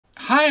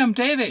Hi, I'm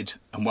David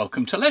and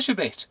welcome to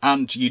LeisureBit,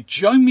 and you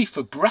join me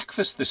for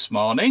breakfast this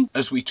morning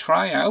as we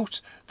try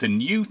out the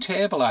new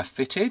table I've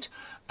fitted.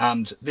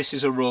 And this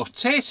is a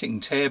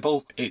rotating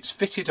table. It's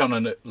fitted on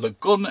a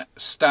Lagun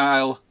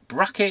style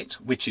bracket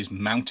which is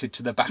mounted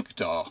to the back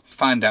door.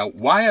 Find out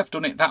why I've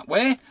done it that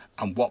way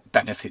and what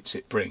benefits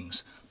it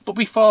brings. But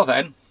before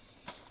then,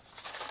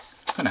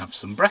 I'm going to have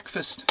some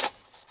breakfast.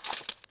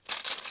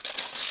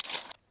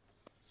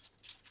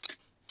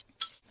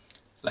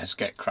 Let's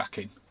get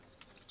cracking.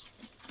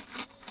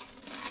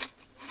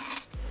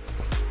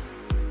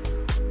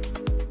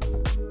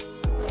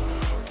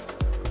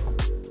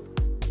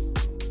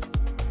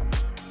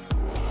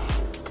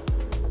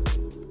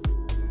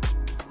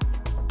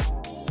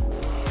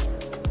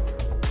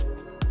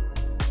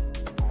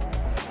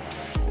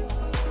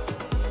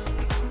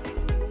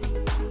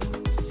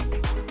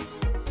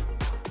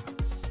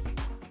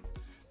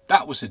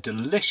 That was a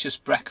delicious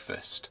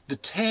breakfast. The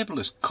table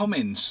has come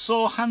in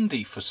so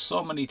handy for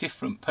so many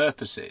different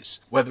purposes.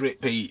 Whether it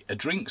be a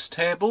drinks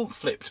table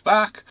flipped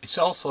back, it's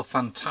also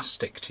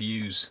fantastic to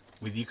use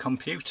with your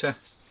computer.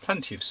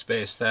 Plenty of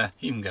space there.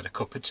 You can get a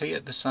cup of tea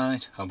at the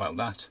side, how about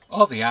that?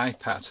 Or the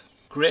iPad.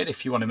 Great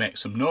if you want to make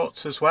some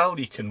notes as well.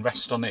 You can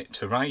rest on it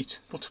to write,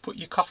 or to put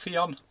your coffee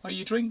on or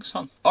your drinks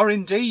on. Or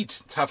indeed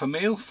to have a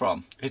meal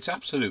from. It's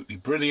absolutely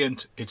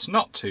brilliant. It's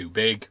not too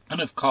big,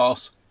 and of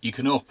course you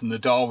can open the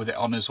door with it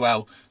on as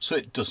well, so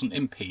it doesn't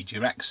impede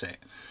your exit.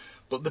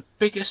 But the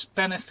biggest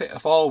benefit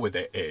of all with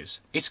it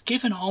is it's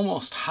given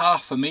almost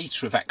 ½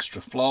 metre of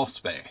extra floor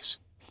space.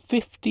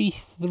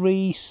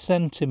 53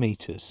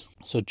 centimetres,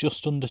 so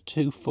just under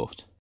 2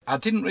 foot. I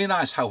didn't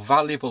realise how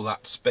valuable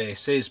that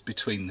space is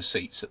between the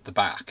seats at the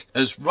back,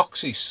 as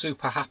Roxy's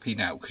super happy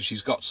now because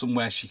she's got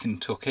somewhere she can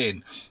tuck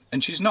in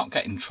and she's not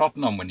getting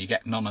trodden on when you're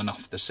getting on and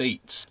off the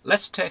seats.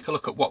 Let's take a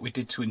look at what we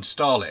did to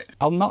install it.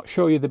 I'll not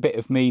show you the bit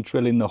of me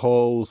drilling the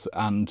holes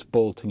and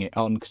bolting it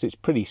on because it's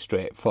pretty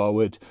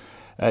straightforward.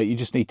 You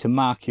just need to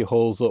mark your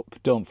holes up.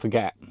 Don't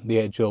forget the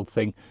age-old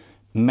thing,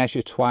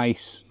 measure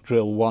twice,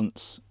 drill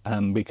once,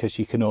 because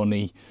you can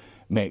only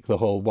make the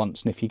hole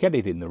once, and if you get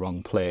it in the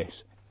wrong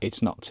place,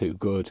 it's not too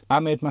good. I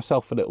made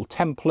myself a little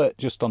template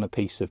just on a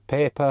piece of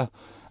paper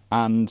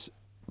and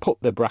put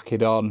the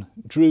bracket on,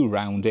 drew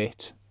round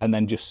it, and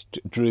then just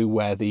drew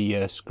where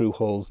the screw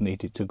holes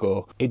needed to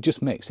go. It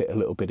just makes it a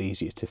little bit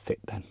easier to fit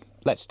then.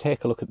 Let's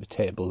take a look at the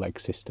table leg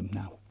system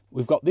now.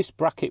 We've got this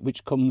bracket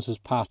which comes as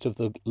part of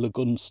the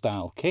Lagun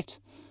style kit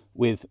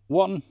with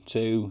 1,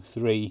 2,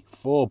 3,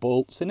 4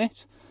 bolts in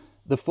it.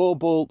 The 4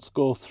 bolts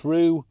go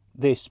through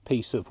this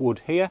piece of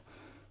wood here,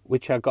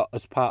 which I got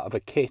as part of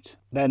a kit.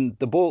 Then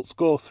the bolts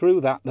go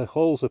through that, the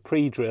holes are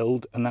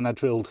pre-drilled, and then I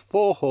drilled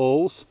 4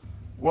 holes.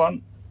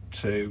 1,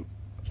 2,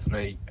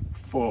 3,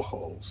 4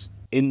 holes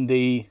in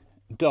the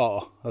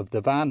door of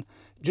the van.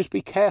 Just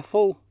be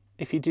careful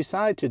if you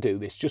decide to do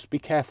this, just be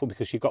careful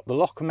because you've got the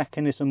lock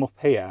mechanism up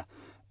here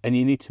and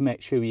you need to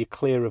make sure you're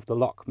clear of the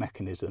lock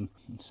mechanism.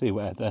 Let's see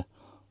where the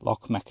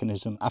lock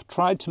mechanism, I've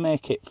tried to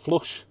make it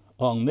flush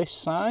along this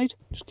side,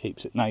 just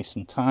keeps it nice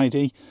and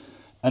tidy.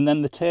 And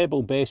then the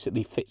table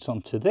basically fits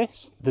onto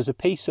this. There's a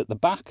piece at the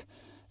back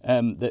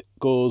that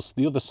goes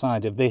the other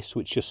side of this,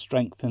 which just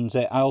strengthens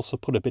it. I also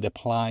put a bit of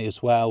ply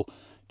as well,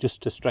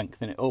 just to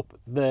strengthen it up.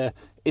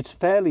 It's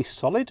fairly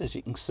solid, as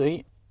you can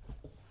see,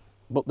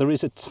 but there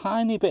is a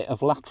tiny bit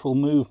of lateral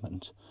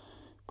movement.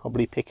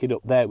 Probably pick it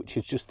up there, which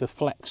is just the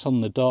flex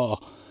on the door.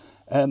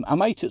 I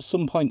might at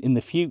some point in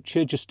the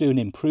future just do an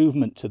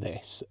improvement to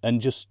this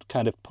and just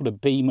kind of put a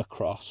beam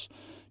across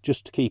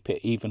just to keep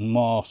it even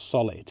more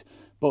solid.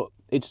 But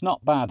it's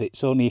not bad,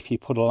 it's only if you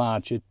put a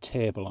larger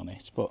table on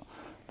it. But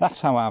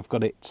that's how I've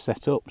got it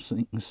set up, so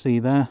you can see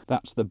there,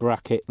 that's the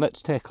bracket.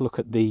 Let's take a look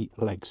at the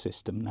leg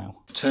system now.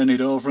 Turn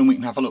it over and we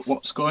can have a look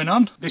what's going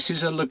on. This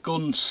is a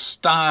Lagun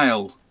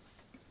style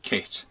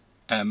kit.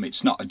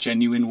 It's not a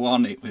genuine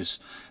one, it was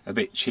a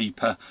bit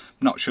cheaper.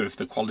 I'm not sure if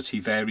the quality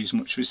varies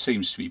much, but it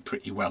seems to be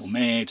pretty well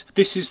made.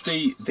 This is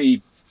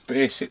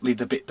basically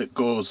the bit that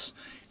goes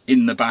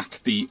in the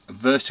back, the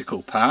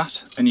vertical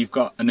part, and you've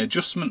got an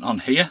adjustment on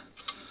here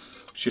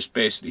which just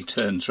basically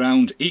turns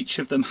round. Each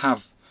of them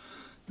have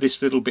this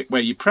little bit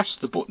where you press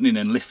the button in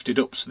and lift it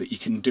up so that you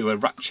can do a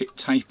ratchet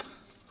type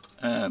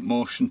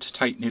motion to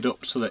tighten it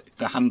up so that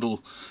the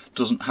handle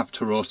doesn't have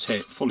to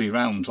rotate fully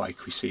round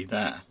like we see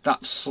there.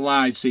 That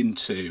slides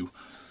into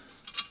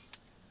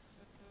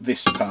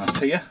this part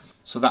here,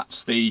 so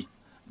that's the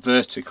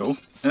vertical,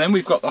 and then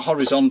we've got the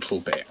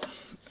horizontal bit.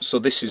 So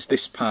this is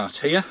this part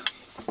here.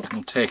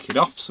 We'll take it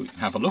off so we can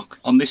have a look.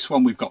 On this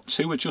one we've got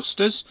 2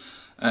 adjusters.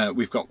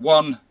 We've got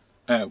one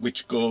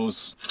which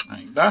goes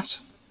like that,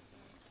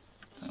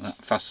 and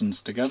that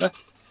fastens together,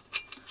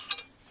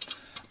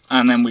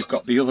 and then we've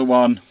got the other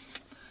one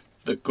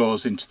that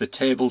goes into the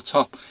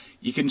tabletop.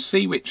 You can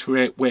see which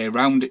way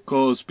around it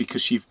goes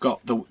because you've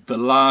got the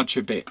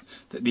larger bit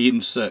that the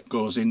insert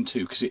goes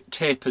into, because it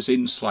tapers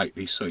in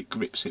slightly so it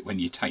grips it when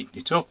you tighten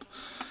it up,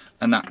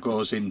 and that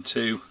goes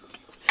into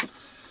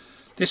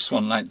this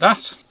one like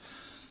that.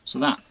 So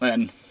that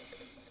then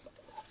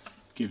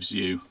gives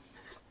you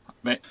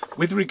bit.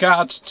 With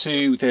regards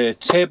to the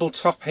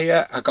tabletop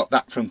here, I got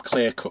that from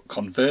Clearcut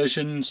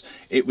Conversions.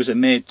 It was a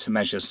made to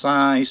measure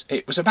size.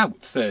 It was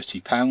about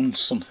 £30,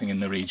 something in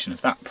the region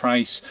of that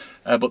price,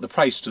 but the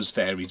price does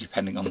vary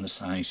depending on the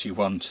size you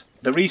want.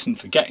 The reason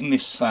for getting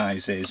this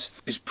size is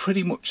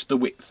pretty much the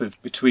width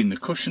of between the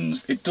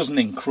cushions. It doesn't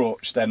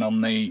encroach then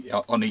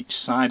on each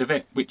side of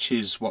it, which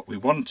is what we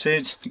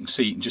wanted. You can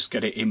see you can just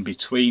get it in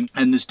between,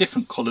 and there's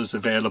different colours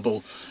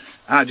available.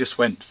 I just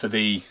went for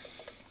the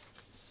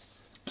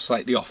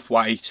slightly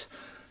off-white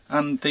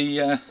and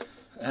the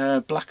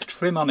black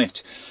trim on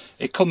it.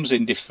 It comes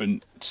in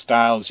different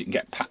styles, you can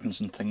get patterns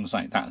and things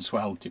like that as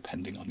well,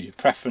 depending on your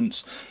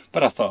preference,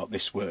 but I thought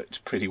this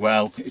worked pretty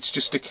well. It's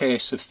just a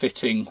case of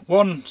fitting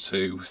 1,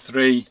 2,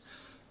 3,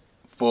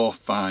 4,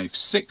 5,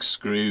 6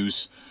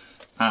 screws,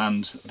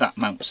 and that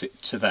mounts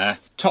it to there.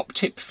 Top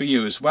tip for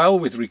you as well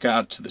with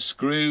regard to the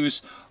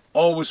screws,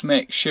 always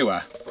make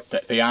sure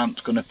that they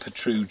aren't going to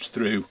protrude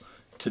through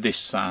to this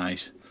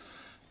size.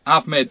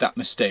 I've made that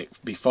mistake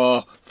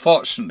before.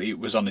 Fortunately it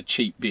was on a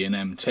cheap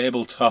B&M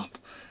tabletop,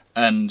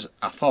 and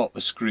I thought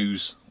the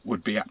screws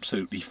would be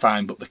absolutely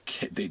fine, but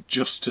they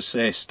just to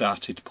say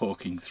started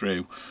poking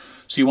through.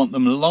 So you want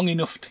them long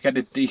enough to get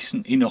a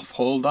decent enough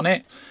hold on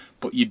it,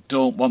 but you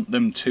don't want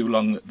them too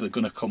long that they're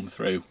going to come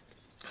through,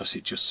 because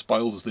it just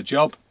spoils the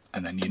job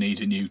and then you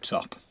need a new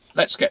top.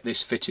 Let's get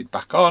this fitted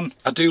back on.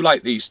 I do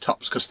like these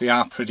tops because they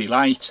are pretty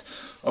light.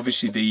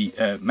 Obviously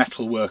the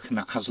metal work and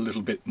that has a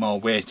little bit more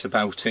weight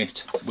about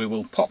it. We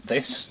will pop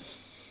this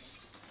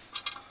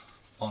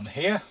on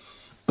here,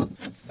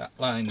 that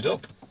lined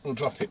up. We'll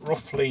drop it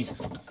roughly,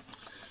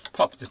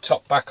 pop the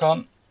top back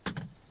on.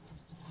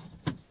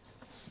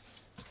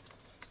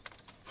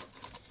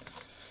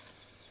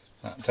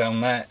 That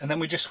down there, and then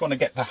we just want to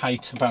get the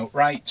height about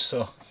right,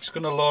 so I'm just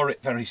going to lower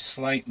it very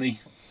slightly.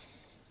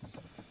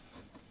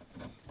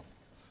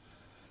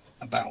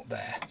 About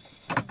there,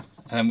 and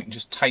then we can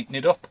just tighten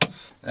it up,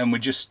 and we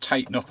just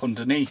tighten up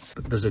underneath.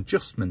 There's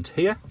adjustment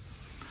here,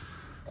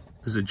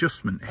 there's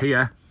adjustment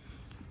here,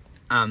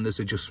 and there's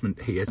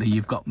adjustment here.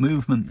 You've got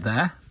movement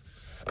there,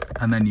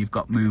 and then you've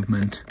got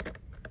movement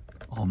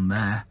on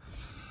there,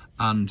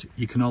 and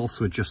you can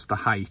also adjust the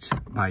height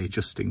by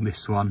adjusting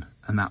this one,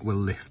 and that will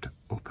lift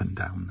up and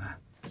down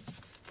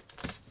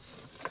there.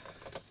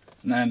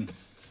 And then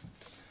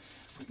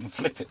we can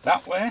flip it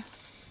that way,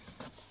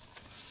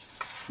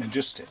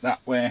 adjust it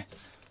that way,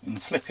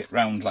 and flip it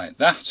round like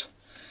that.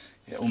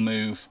 It'll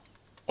move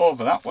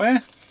over that way,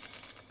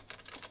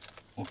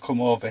 we'll come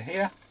over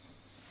here,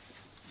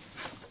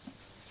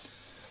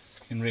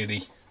 you can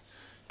really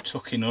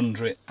tuck in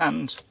under it,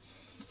 and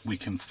we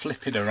can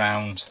flip it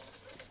around,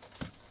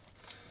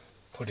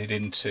 put it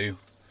into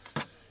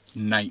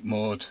night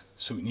mode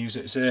so we can use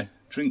it as a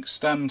drink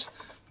stand,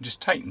 and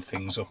just tighten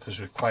things up as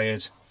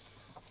required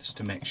just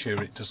to make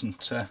sure it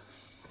doesn't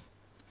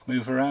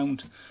move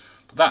around.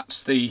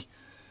 That's the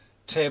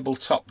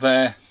tabletop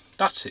there,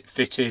 that's it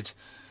fitted,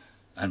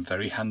 and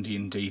very handy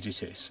indeed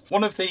it is.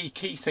 One of the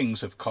key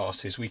things of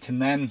course is we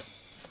can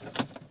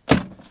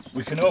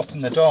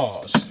open the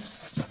doors,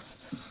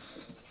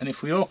 and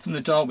if we open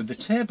the door with the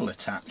table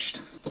attached,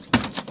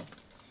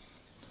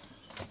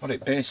 what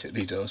it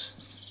basically does,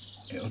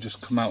 it'll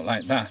just come out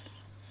like that.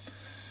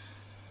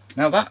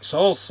 Now that's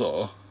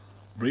also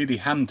really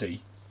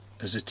handy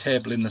as a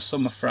table in the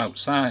summer for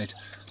outside,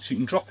 so you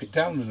can drop it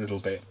down a little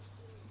bit,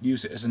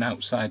 use it as an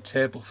outside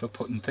table for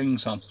putting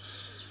things on.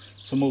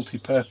 It's a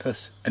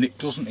multi-purpose, and it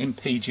doesn't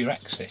impede your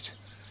exit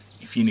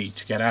if you need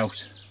to get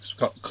out. It's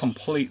got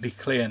completely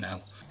clear now.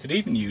 You could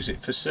even use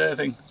it for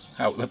serving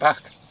out the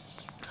back.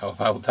 How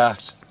about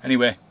that?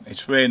 Anyway,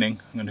 it's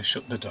raining, I'm going to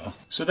shut the door.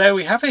 So there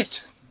we have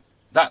it.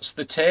 That's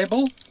the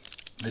table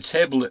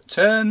that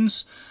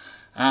turns,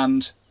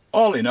 and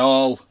all in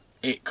all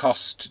it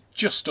cost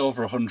just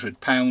over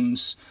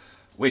 £100,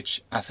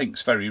 which I think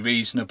is very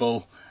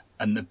reasonable.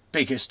 And the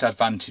biggest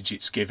advantage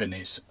it's given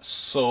is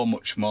so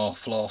much more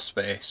floor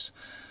space,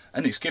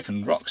 and it's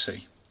given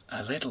Roxy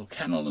a little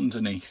kennel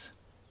underneath.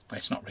 Well,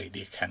 it's not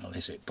really a kennel,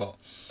 is it, but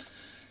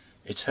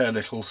it's her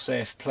little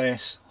safe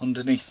place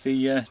underneath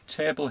the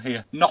table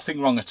here. Nothing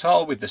wrong at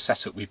all with the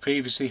setup we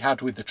previously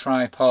had with the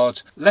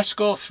tripod. Let's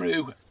go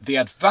through the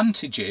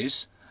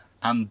advantages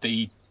and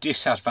the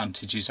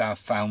disadvantages I've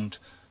found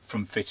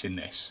from fitting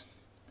this.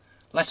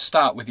 Let's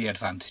start with the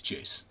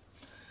advantages.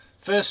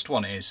 First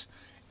one is,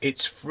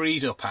 it's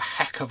freed up a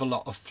heck of a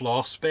lot of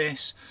floor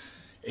space.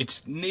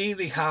 It's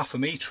nearly half a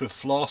metre of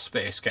floor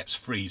space gets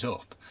freed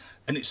up,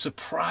 and it's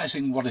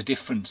surprising what a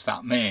difference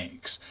that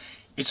makes.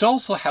 It's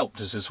also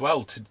helped us as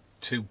well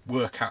to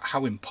work out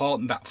how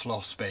important that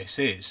floor space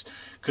is,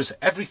 because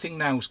everything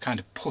now is kind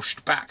of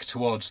pushed back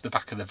towards the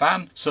back of the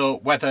van. So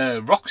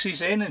whether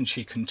Roxy's in and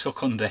she can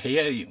tuck under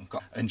here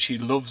and she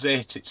loves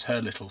it, it's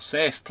her little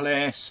safe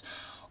place,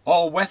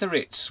 or whether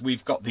it's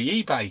we've got the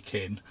e-bike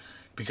in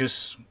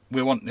because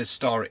we want to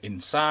store it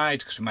inside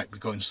because we might be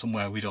going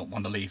somewhere we don't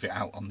want to leave it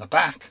out on the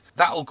back.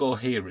 That'll go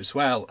here as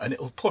well, and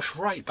it'll push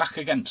right back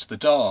against the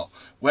door,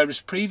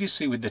 whereas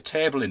previously with the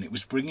table in, it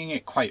was bringing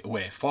it quite a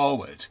way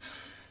forward.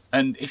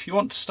 And if you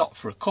want to stop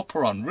for a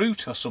cuppa en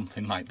route or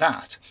something like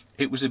that,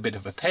 it was a bit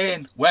of a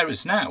pain,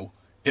 whereas now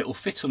it'll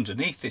fit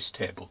underneath this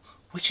table,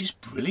 which is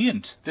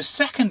brilliant. The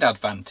second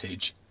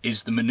advantage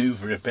is the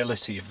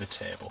manoeuvrability of the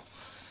table.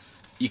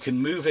 You can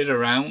move it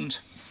around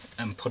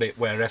and put it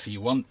wherever you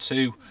want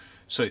to,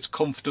 so it's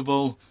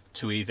comfortable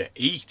to either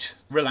eat,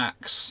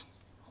 relax,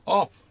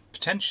 or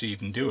potentially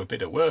even do a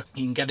bit of work.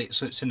 You can get it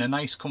so it's in a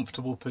nice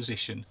comfortable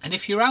position. And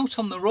if you're out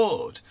on the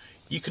road,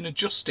 you can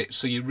adjust it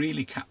so you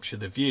really capture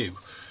the view.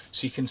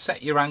 So you can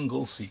set your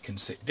angle, so you can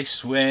sit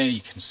this way,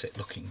 you can sit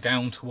looking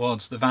down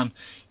towards the van,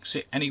 you can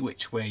sit any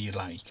which way you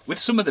like. With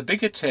some of the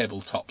bigger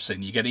tabletops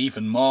in, you get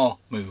even more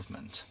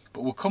movement,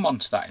 but we'll come on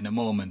to that in a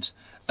moment.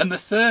 And the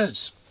third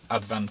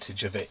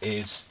advantage of it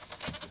is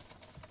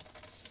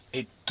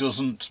it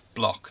doesn't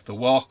block the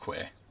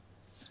walkway,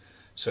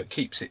 so it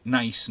keeps it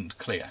nice and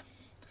clear.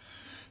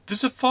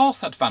 There's a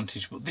fourth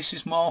advantage, but this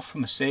is more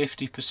from a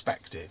safety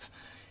perspective.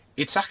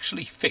 It's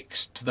actually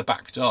fixed to the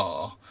back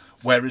door,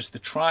 whereas the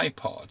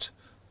tripod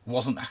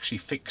wasn't actually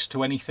fixed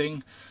to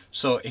anything.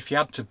 So if you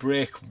had to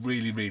brake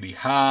really, really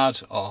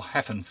hard, or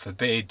heaven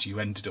forbid you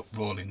ended up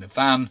rolling the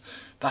van,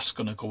 that's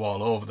going to go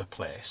all over the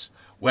place.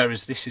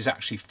 Whereas this is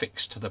actually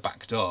fixed to the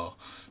back door,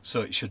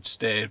 so it should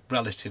stay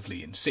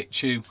relatively in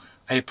situ.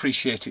 I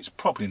appreciate it's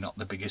probably not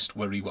the biggest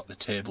worry what the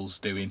table's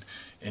doing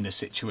in a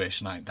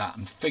situation like that,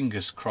 and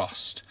fingers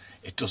crossed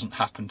it doesn't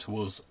happen to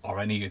us or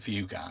any of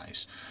you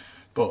guys.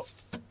 But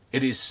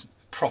it is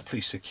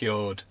properly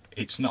secured.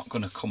 It's not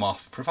going to come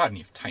off, providing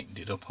you've tightened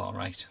it up all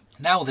right.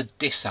 Now the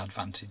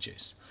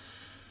disadvantages.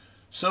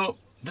 So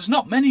there's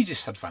not many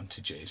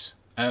disadvantages,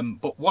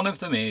 but one of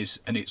them is,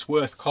 and it's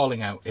worth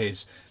calling out,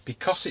 is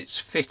because it's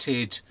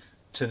fitted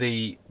to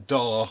the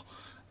door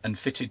and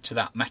fitted to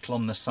that metal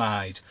on the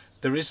side,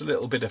 there is a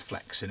little bit of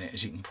flex in it,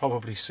 as you can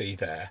probably see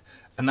there,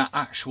 and that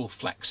actual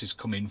flex is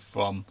coming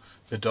from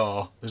the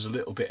door. There's a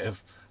little bit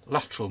of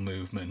lateral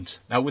movement.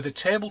 Now with a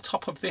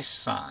tabletop of this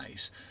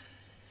size,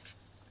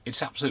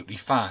 it's absolutely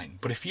fine,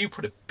 but if you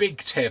put a big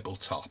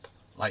tabletop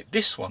like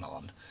this one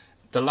on,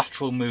 the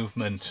lateral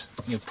movement,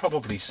 you'll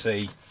probably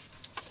see,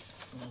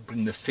 I'll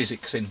bring the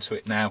physics into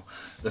it now,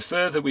 the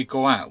further we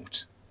go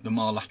out, the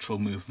more lateral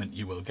movement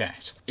you will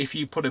get. If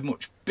you put a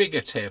much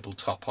bigger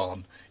tabletop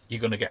on,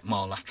 you're going to get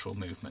more lateral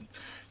movement.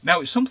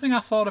 Now it's something I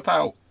thought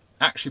about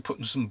actually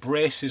putting some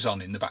braces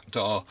on in the back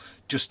door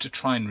just to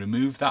try and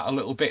remove that a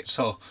little bit,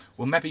 so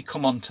we'll maybe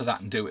come on to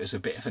that and do it as a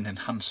bit of an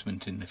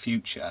enhancement in the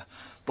future.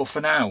 But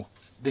for now,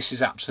 this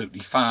is absolutely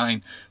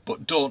fine,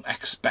 but don't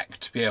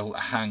expect to be able to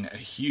hang a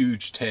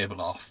huge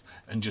table off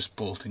and just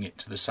bolting it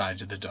to the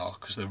side of the door,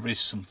 because there is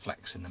some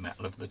flex in the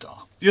metal of the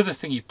door. The other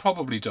thing you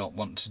probably don't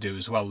want to do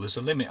as well, there's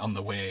a limit on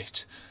the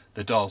weight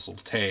the doors will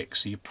take,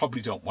 so you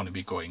probably don't want to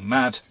be going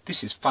mad.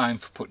 This is fine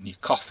for putting your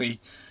coffee,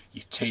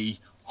 your tea,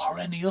 or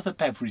any other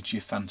beverage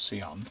you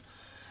fancy on,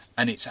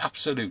 and it's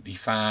absolutely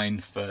fine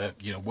for,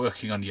 you know,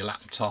 working on your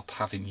laptop,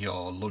 having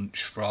your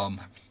lunch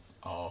from,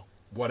 or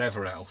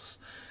whatever else.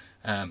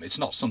 It's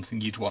not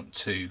something you'd want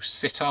to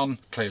sit on,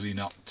 clearly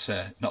not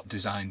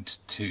designed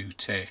to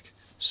take,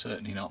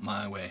 certainly not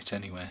my weight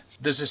anyway.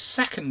 There's a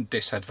second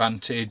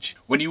disadvantage.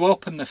 When you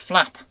open the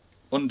flap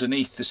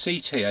underneath the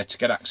seat here to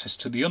get access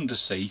to the under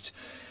seat,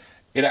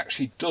 it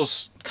actually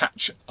does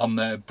catch on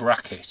the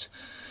bracket.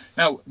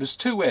 Now there's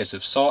two ways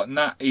of sorting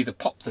that: either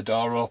pop the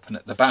door open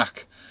at the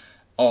back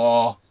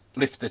or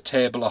lift the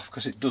table off,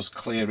 because it does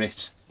clear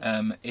it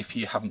if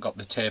you haven't got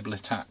the table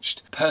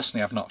attached.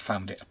 Personally, I've not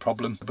found it a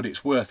problem, but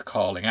it's worth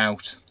calling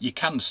out. You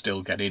can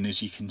still get in,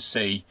 as you can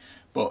see,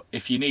 but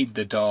if you need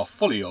the door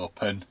fully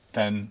open,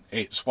 then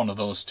it's one of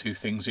those two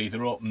things: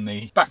 either open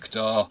the back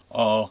door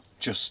or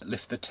just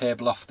lift the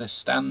table off the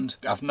stand.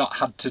 I've not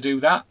had to do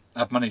that.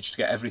 I've managed to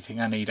get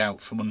everything I need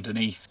out from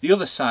underneath. The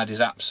other side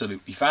is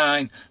absolutely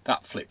fine.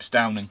 That flips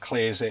down and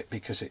clears it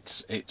because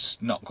it's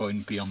not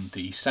going beyond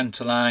the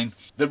centre line.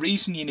 The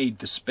reason you need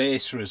the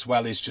spacer as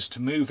well is just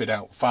to move it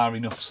out far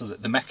enough so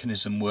that the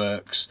mechanism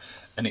works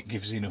and it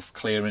gives enough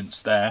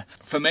clearance there.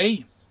 For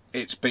me,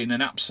 it's been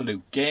an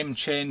absolute game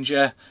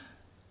changer,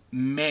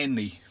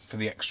 mainly for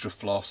the extra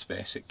floor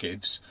space it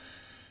gives.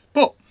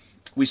 But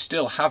we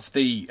still have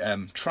the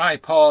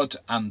tripod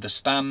and the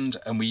stand,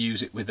 and we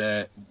use it with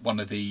one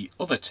of the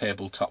other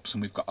tabletops,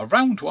 and we've got a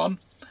round one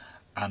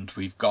and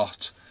we've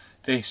got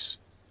this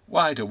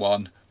wider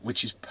one,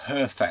 which is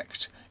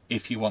perfect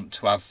if you want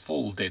to have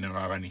full dinner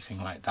or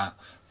anything like that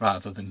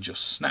rather than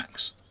just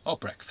snacks or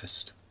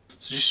breakfast.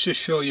 So just to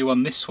show you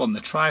on this one,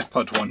 the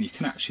tripod one, you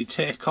can actually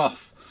take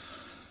off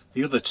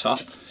the other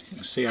top. You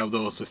can see how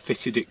those are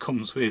fitted. It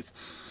comes with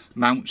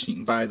mounts, you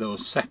can buy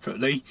those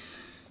separately,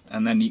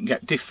 and then you can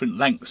get different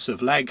lengths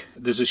of leg.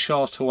 There's a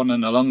shorter one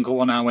and a longer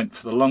one. I went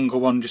for the longer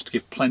one just to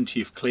give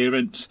plenty of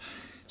clearance.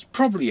 It's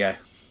probably a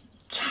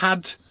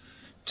tad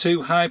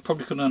too high,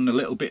 probably could have gone a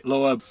little bit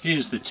lower.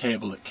 Here's the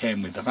table that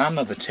came with the van,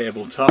 or the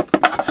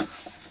tabletop.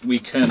 We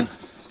can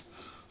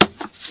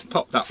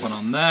pop that one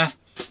on there,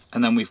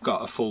 and then we've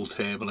got a full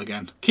table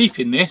again.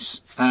 Keeping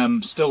this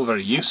still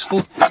very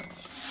useful,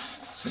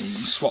 so you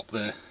can swap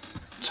the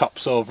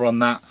tops over on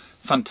that.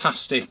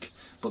 fantastic,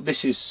 but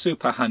this is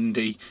super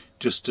handy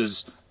just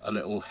as a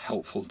little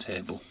helpful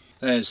table.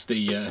 There's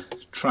the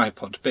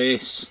tripod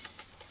base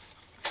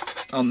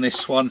on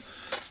this one.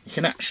 You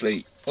can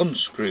actually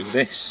unscrew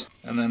this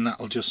and then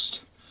that'll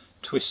just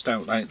twist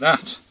out like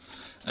that,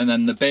 and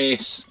then the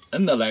base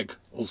and the leg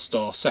will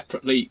store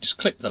separately. Just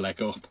clip the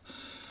leg up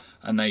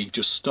and they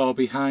just store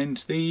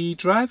behind the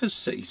driver's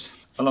seat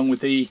along with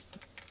the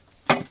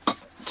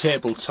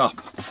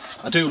tabletop.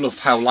 I do love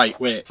how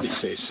lightweight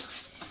this is.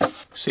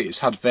 See, it's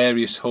had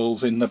various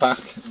holes in the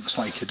back. It looks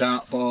like a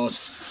dartboard.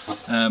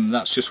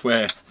 That's just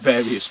where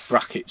various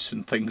brackets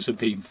and things have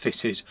been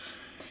fitted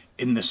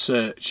in the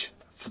search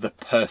for the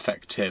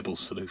perfect table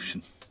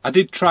solution. I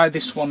did try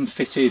this one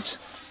fitted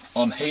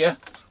on here.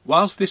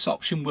 Whilst this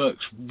option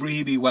works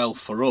really well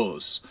for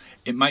us,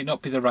 it might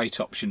not be the right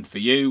option for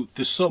you.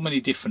 There's so many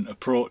different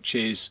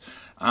approaches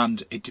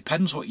and it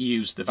depends what you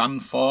use the van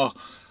for,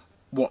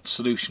 what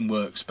solution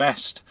works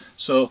best.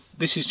 So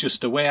this is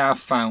just a way I've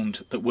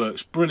found that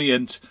works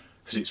brilliant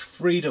because it's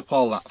freed up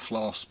all that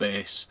floor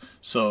space,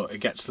 so it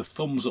gets the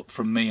thumbs up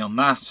from me on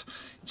that.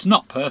 It's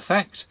not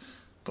perfect,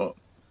 but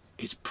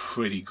it's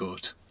pretty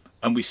good.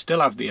 And we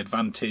still have the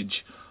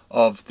advantage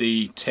of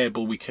the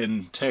table we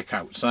can take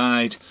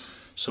outside,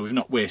 so we've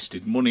not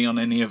wasted money on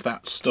any of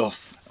that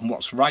stuff. And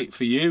what's right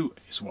for you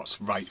is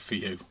what's right for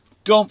you.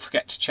 Don't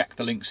forget to check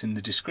the links in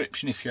the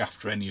description if you're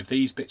after any of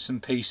these bits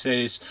and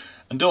pieces.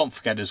 And don't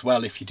forget as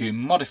well, if you're doing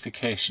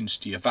modifications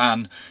to your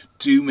van,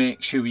 do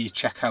make sure you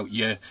check out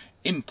your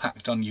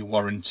impact on your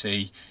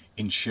warranty,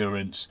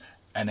 insurance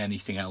and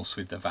anything else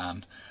with the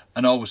van.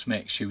 And always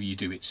make sure you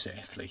do it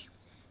safely.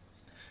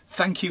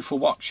 Thank you for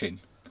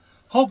watching.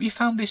 Hope you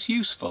found this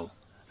useful,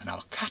 and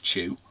I'll catch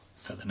you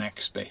for the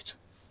next bit.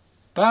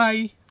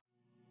 Bye!